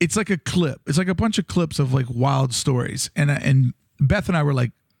 It's like a clip. It's like a bunch of clips of like wild stories. And Beth and I were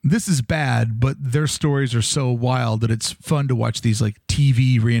like, this is bad, but their stories are so wild that it's fun to watch these like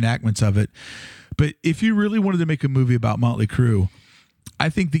TV reenactments of it. But if you really wanted to make a movie about Motley Crue, I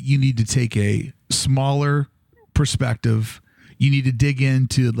think that you need to take a smaller perspective. You need to dig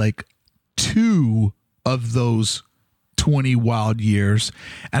into like 2 of those 20 wild years.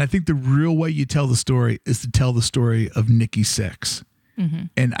 And I think the real way you tell the story is to tell the story of Nikki Sixx. Mm-hmm.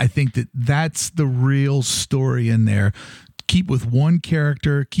 And I think that that's the real story in there. Keep with one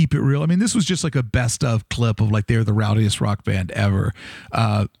character, keep it real. I mean, this was just like a best of clip of like they're the rowdiest rock band ever.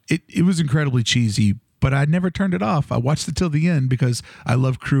 It was incredibly cheesy, but I never turned it off. I watched it till the end because I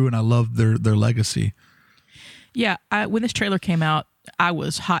love Crue and I love their legacy. Yeah, when this trailer came out, I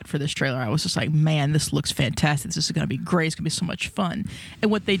was hot for this trailer. I was just like, man, this looks fantastic. This is going to be great. It's going to be so much fun.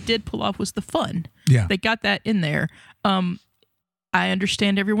 And what they did pull off was the fun. Yeah. They got that in there. I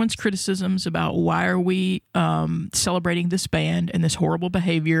understand everyone's criticisms about why are we celebrating this band and this horrible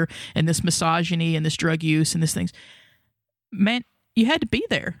behavior and this misogyny and this drug use and this things. Man, you had to be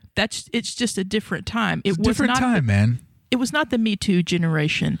there. It's just a different time. It's a different time, man. It was not the Me Too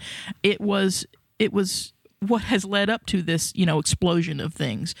generation. It was what has led up to this, explosion of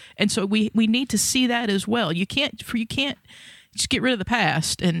things. And so we need to see that as well. You can't just get rid of the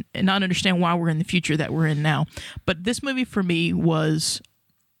past and not understand why we're in the future that we're in now. But this movie for me was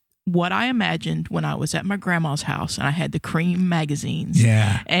what I imagined when I was at my grandma's house and I had the Cream magazines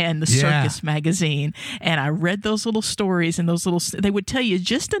and the Circus magazine. And I read those little stories and they would tell you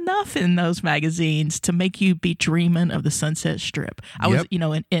just enough in those magazines to make you be dreaming of the Sunset Strip. I was,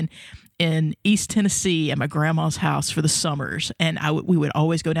 in East Tennessee at my grandma's house for the summers, and we would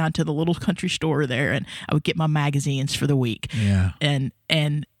always go down to the little country store there, and I would get my magazines for the week. Yeah, and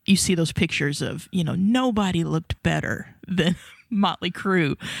you see those pictures of nobody looked better than Motley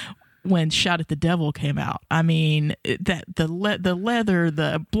Crue when Shout at the Devil came out. I mean, the leather,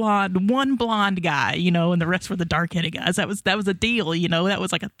 the one blonde guy, and the rest were the dark-headed guys. That was a deal, that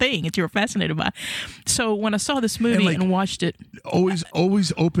was like a thing that you were fascinated by. So when I saw this movie and watched it,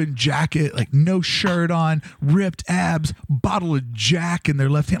 always open jacket, like no shirt on, ripped abs, bottle of Jack in their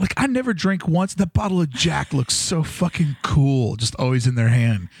left hand. Like I never drank once. That bottle of Jack looks so fucking cool, just always in their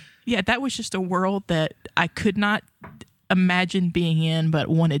hand. Yeah, that was just a world that I could not imagine being in, but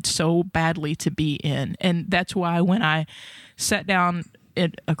wanted so badly to be in. And that's why when I sat down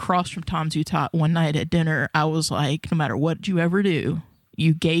across from Tom Zutaut one night at dinner, I was like, no matter what you ever do,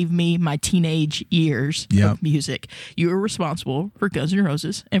 you gave me my teenage years of music. You were responsible for Guns N'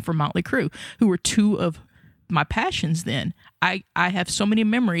 Roses and for Motley Crue, who were 2 of my passions then. I have so many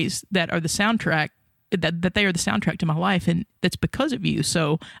memories that are the soundtrack that they are the soundtrack to my life, and that's because of you.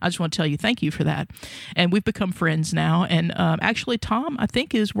 So I just want to tell you thank you for that. And we've become friends now. And actually, Tom, I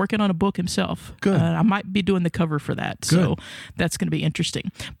think, is working on a book himself. Good. I might be doing the cover for that. Good. So that's going to be interesting.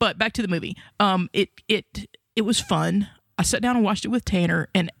 But back to the movie. It was fun. I sat down and watched it with Tanner,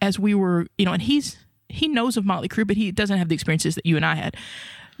 and as we were, and he knows of Motley Crue, but he doesn't have the experiences that you and I had.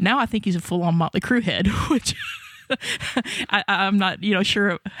 Now I think he's a full-on Motley Crue head, which I'm not,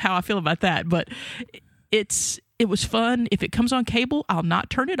 sure how I feel about that, but it was fun. If it comes on cable, I'll not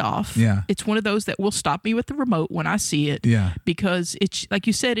turn it off. Yeah. It's one of those that will stop me with the remote when I see it. Yeah. Because it's, like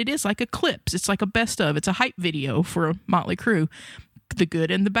you said, it is like a clips. It's like a best of. It's a hype video for Motley Crue, the good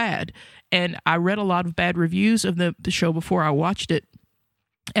and the bad. And I read a lot of bad reviews of the show before I watched it,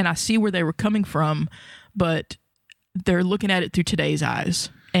 and I see where they were coming from, but they're looking at it through today's eyes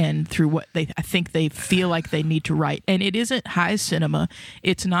and through what I think they feel like they need to write. And it isn't high cinema.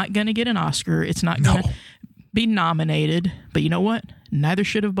 It's not going to get an Oscar. It's not going to be nominated. But you know what? Neither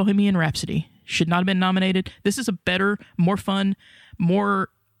should have Bohemian Rhapsody. Should not have been nominated. This is a better, more fun, more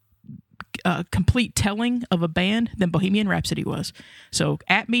complete telling of a band than Bohemian Rhapsody was. So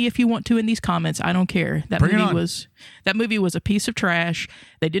at me if you want to in these comments. I don't care. That movie was a piece of trash.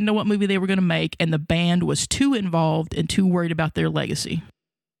 They didn't know what movie they were going to make, and the band was too involved and too worried about their legacy.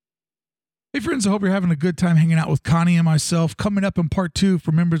 Hey friends, I hope you're having a good time hanging out with Connie and myself. Coming up in part 2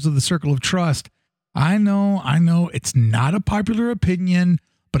 for members of the Circle of Trust, I know. It's not a popular opinion,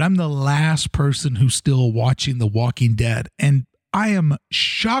 but I'm the last person who's still watching The Walking Dead. And I am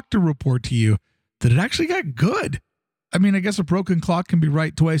shocked to report to you that it actually got good. I mean, I guess a broken clock can be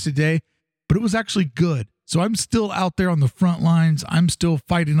right twice a day, but it was actually good. So I'm still out there on the front lines. I'm still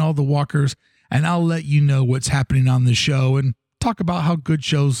fighting all the walkers, and I'll let you know what's happening on the show and talk about how good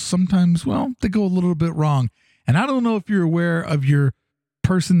shows sometimes, well, they go a little bit wrong. And I don't know if you're aware of your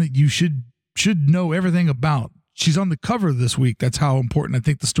person that you should know everything about. She's on the cover this week. That's how important I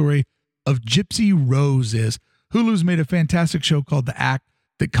think the story of Gypsy Rose is. Hulu's made a fantastic show called The Act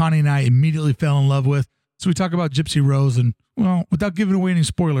that Connie and I immediately fell in love with. So we talk about Gypsy Rose and, well, without giving away any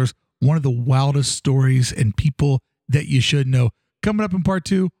spoilers, one of the wildest stories and people that you should know. Coming up in part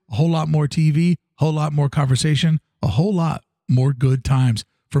 2, a whole lot more TV, a whole lot more conversation, a whole lot more good times.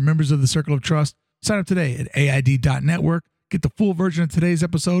 For members of the Circle of Trust, sign up today at AID.network. Get the full version of today's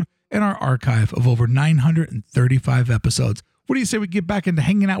episode and our archive of over 935 episodes. What do you say we get back into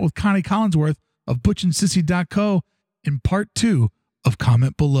hanging out with Connie Collinsworth of butchandsissy.co in part 2 of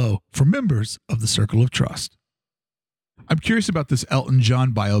Comment Below for members of the Circle of Trust. I'm curious about this Elton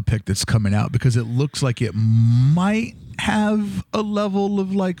John biopic that's coming out because it looks like it might have a level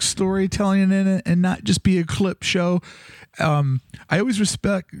of like storytelling in it and not just be a clip show. I always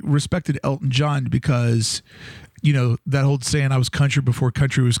respected Elton John because, you know, that old saying, I was country before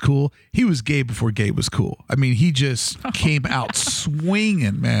country was cool. He was gay before gay was cool. I mean, he just came out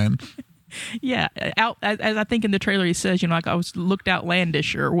swinging, man. Yeah, out as I think in the trailer he says, you know, like I was looked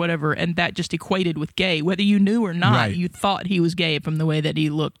outlandish or whatever, and that just equated with gay, whether you knew or not. Right. You thought he was gay from the way that he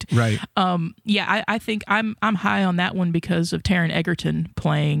looked. Right. Yeah, I think I'm high on that one because of Taron Egerton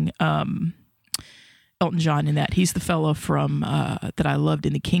playing Elton John in that. He's the fellow from that I loved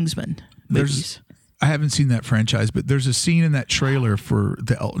in the Kingsman movies. I haven't seen that franchise, but there's a scene in that trailer for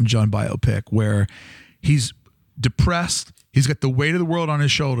the Elton John biopic where he's depressed. He's got the weight of the world on his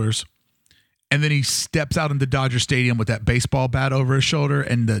shoulders. And then he steps out into Dodger Stadium with that baseball bat over his shoulder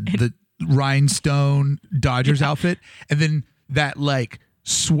and the rhinestone Dodgers outfit. And then that like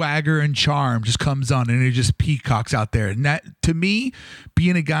swagger and charm just comes on and he just peacocks out there. And that, to me,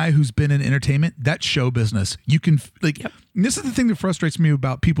 being a guy who's been in entertainment, that's show business. You can like, and this is the thing that frustrates me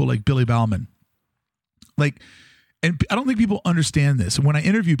about people like Billy Bauman. Like, and I don't think people understand this. And when I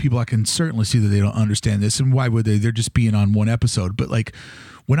interview people, I can certainly see that they don't understand this. And why would they? They're just being on one episode. But like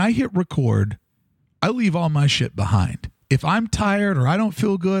when I hit record, I leave all my shit behind. If I'm tired or I don't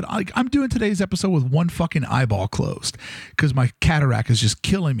feel good, I'm doing today's episode with one fucking eyeball closed because my cataract is just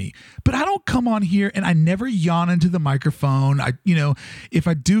killing me. But I don't come on here and I never yawn into the microphone. If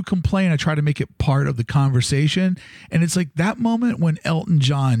I do complain, I try to make it part of the conversation. And it's like that moment when Elton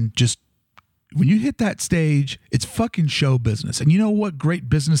John when you hit that stage, it's fucking show business. And you know what great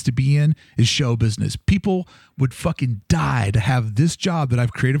business to be in is show business. People would fucking die to have this job that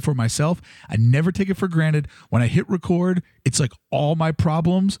I've created for myself. I never take it for granted. When I hit record, it's like all my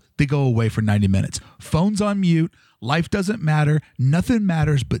problems, they go away for 90 minutes. Phone's on mute. Life doesn't matter. Nothing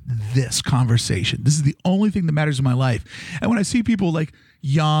matters but this conversation. This is the only thing that matters in my life. And when I see people like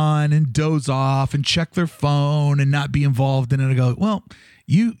yawn and doze off and check their phone and not be involved in it, I go, well,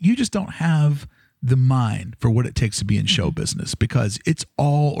 you just don't have the mind for what it takes to be in show business because it's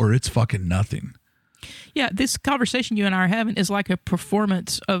all or it's fucking nothing. Yeah, this conversation you and I are having is like a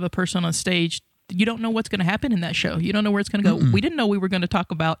performance of a person on stage. You don't know what's going to happen in that show. You don't know where it's going to go. Mm-mm. We didn't know we were going to talk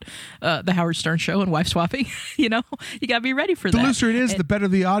about the Howard Stern show and wife swapping. You know, you got to be ready for that. The looser it is, the better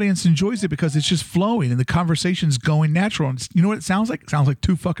the audience enjoys it because it's just flowing and the conversation's going natural. And you know what it sounds like? It sounds like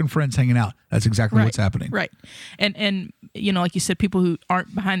two fucking friends hanging out. That's exactly what's happening. Right. And you know, like you said, people who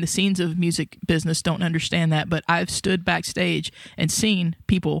aren't behind the scenes of music business don't understand that. But I've stood backstage and seen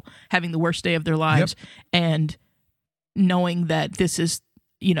people having the worst day of their lives and knowing that this is,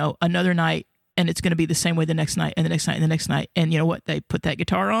 you know, another night. And it's going to be the same way the next night and the next night and the next night. And you know what? They put that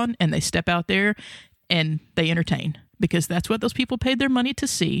guitar on and they step out there and they entertain because that's what those people paid their money to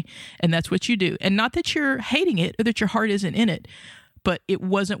see. And that's what you do. And not that you're hating it or that your heart isn't in it, but it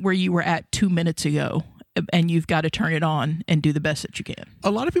wasn't where you were at 2 minutes ago. And you've got to turn it on and do the best that you can. A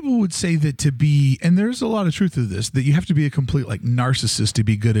lot of people would say that to be, and there's a lot of truth to this, that you have to be a complete like narcissist to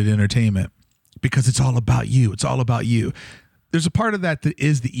be good at entertainment because it's all about you. It's all about you. There's a part of that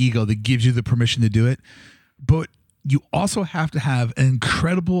is the ego that gives you the permission to do it. But you also have to have an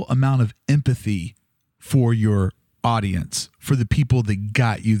incredible amount of empathy for your audience, for the people that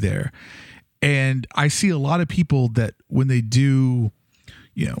got you there. And I see a lot of people that when they do,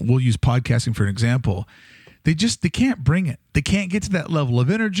 you know, we'll use podcasting for an example, they can't bring it. They can't get to that level of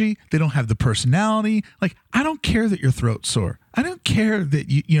energy. They don't have the personality. Like, I don't care that your throat's sore. I don't care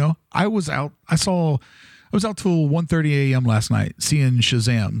that I was out till 1:30 a.m. last night seeing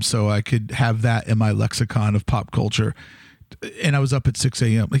Shazam so I could have that in my lexicon of pop culture. And I was up at 6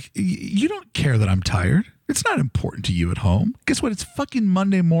 a.m. Like, you don't care that I'm tired. It's not important to you at home. Guess what? It's fucking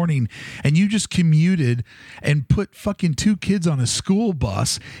Monday morning and you just commuted and put fucking 2 kids on a school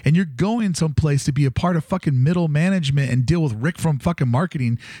bus and you're going someplace to be a part of fucking middle management and deal with Rick from fucking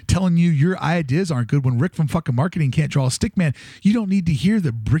marketing telling you your ideas aren't good when Rick from fucking marketing can't draw a stick man. You don't need to hear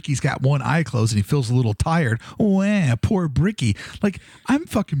that Bricky's got one eye closed and he feels a little tired. Oh, poor Bricky. Like, I'm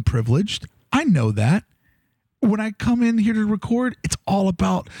fucking privileged. I know that. When I come in here to record, it's all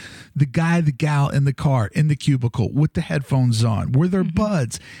about the guy, the gal in the car, in the cubicle with the headphones on, where they're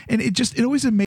buds. And it always amazes